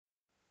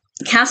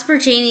Casper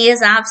Genie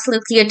is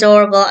absolutely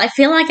adorable. I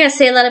feel like I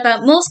say that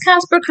about most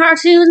Casper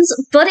cartoons,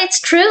 but it's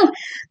true.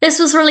 This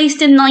was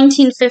released in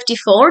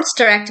 1954. It's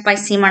directed by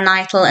Seymour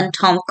Kneitel and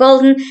Tom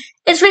Golden.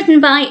 It's written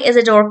by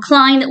Isadore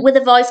Klein, with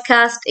a voice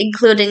cast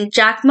including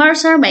Jack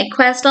Mercer, Mae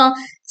Questel,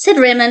 Sid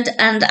Raymond,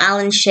 and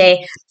Alan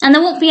Shay. And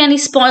there won't be any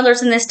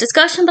spoilers in this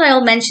discussion, but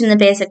I'll mention the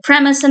basic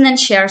premise and then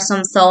share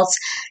some thoughts.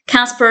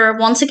 Casper,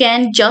 once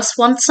again, just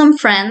wants some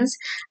friends,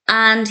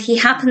 and he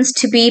happens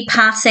to be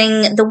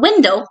passing the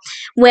window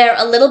where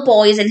a little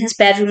boy is in his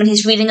bedroom and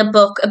he's reading a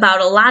book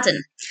about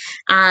Aladdin.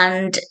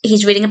 And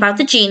he's reading about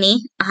the genie,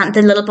 and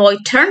the little boy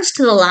turns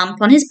to the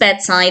lamp on his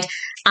bedside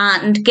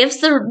and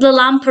gives the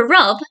lamp a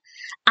rub,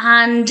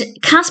 and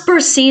Casper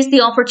sees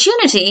the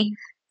opportunity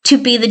to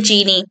be the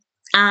genie.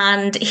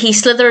 And he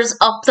slithers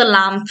up the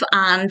lamp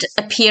and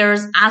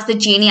appears as the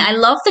genie. I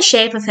love the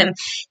shape of him.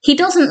 He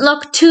doesn't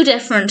look too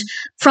different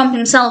from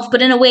himself,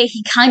 but in a way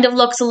he kind of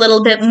looks a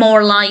little bit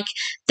more like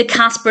the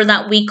Casper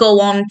that we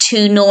go on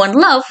to know and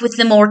love, with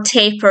the more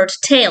tapered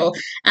tail.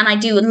 And I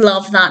do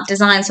love that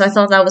design, so I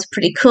thought that was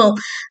pretty cool.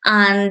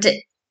 And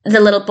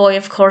the little boy,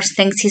 of course,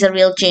 thinks he's a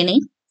real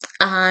genie,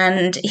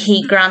 and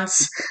he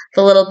grants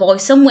the little boy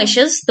some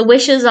wishes. The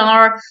wishes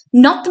are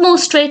not the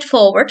most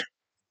straightforward,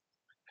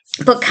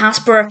 but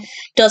Casper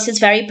does his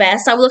very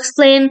best. I will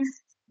explain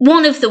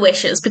one of the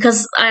wishes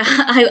because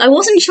I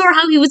wasn't sure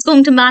how he was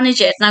going to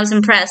manage it, and I was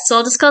impressed. So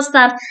I'll discuss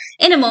that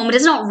in a moment.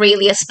 It's not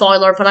really a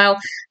spoiler, but I'll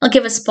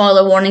give a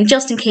spoiler warning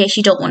just in case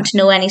you don't want to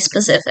know any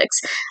specifics.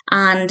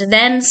 And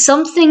then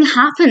something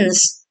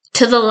happens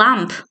to the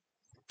lamp,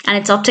 and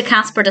it's up to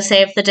Casper to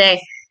save the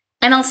day.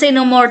 And I'll say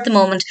no more at the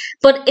moment,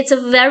 but it's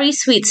a very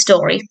sweet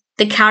story.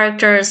 The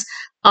characters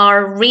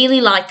are really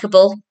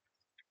likeable.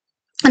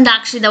 And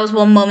actually, there was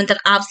one moment that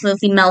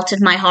absolutely melted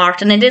my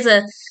heart. And it is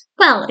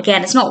well,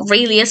 again, it's not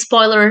really a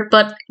spoiler,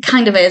 but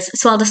kind of is.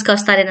 So I'll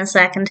discuss that in a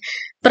second.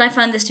 But I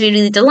found this to be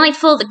really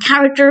delightful. The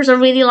characters are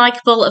really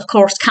likeable. Of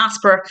course,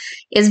 Casper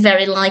is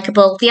very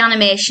likeable. The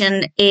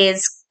animation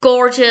is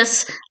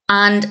gorgeous.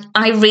 And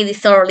I really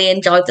thoroughly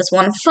enjoyed this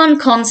one. Fun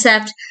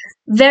concept,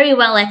 very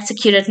well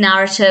executed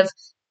narrative,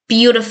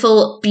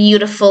 beautiful,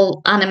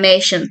 beautiful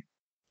animation.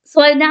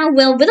 So I now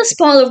will, with a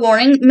spoiler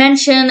warning,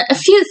 mention a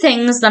few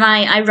things that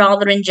I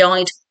rather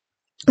enjoyed.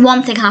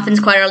 One thing happens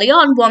quite early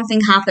on, one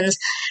thing happens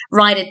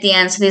right at the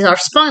end, so these are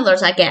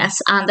spoilers, I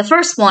guess. And the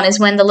first one is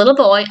when the little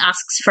boy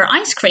asks for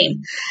ice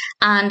cream,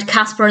 and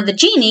Casper the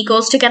genie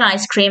goes to get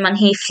ice cream, and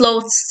he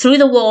floats through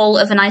the wall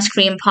of an ice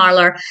cream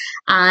parlour,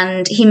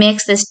 and he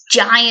makes this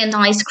giant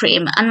ice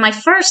cream. And my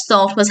first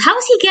thought was, how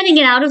is he getting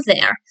it out of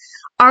there?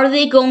 Are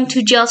they going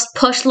to just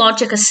push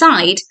logic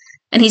aside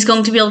and he's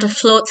going to be able to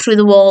float through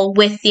the wall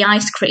with the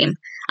ice cream?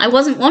 I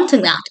wasn't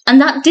wanting that,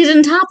 and that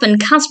didn't happen.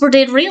 Casper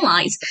did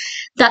realise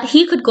that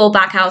he could go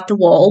back out the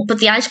wall, but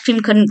the ice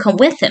cream couldn't come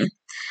with him.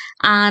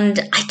 And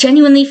I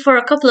genuinely, for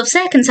a couple of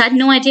seconds, had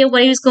no idea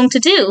what he was going to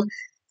do.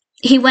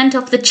 He went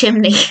up the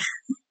chimney.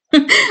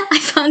 I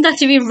found that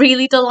to be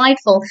really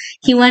delightful.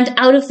 He went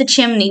out of the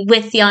chimney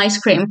with the ice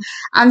cream.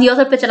 And the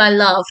other bit that I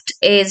loved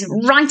is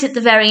right at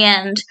the very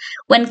end,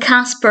 when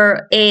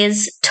Casper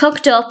is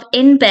tucked up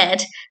in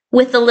bed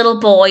with the little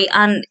boy,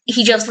 and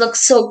he just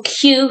looks so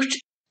cute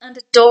and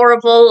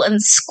adorable and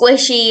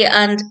squishy,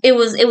 and it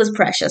was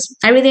precious.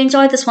 I really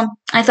enjoyed this one.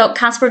 I thought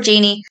Casper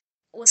Genie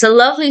was a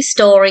lovely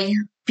story,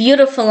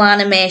 beautiful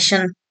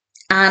animation,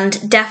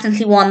 and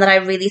definitely one that I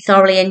really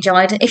thoroughly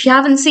enjoyed. If you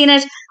haven't seen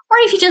it, or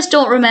if you just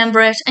don't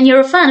remember it and you're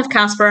a fan of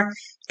Casper,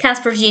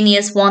 Casper Genie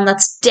is one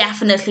that's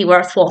definitely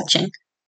worth watching.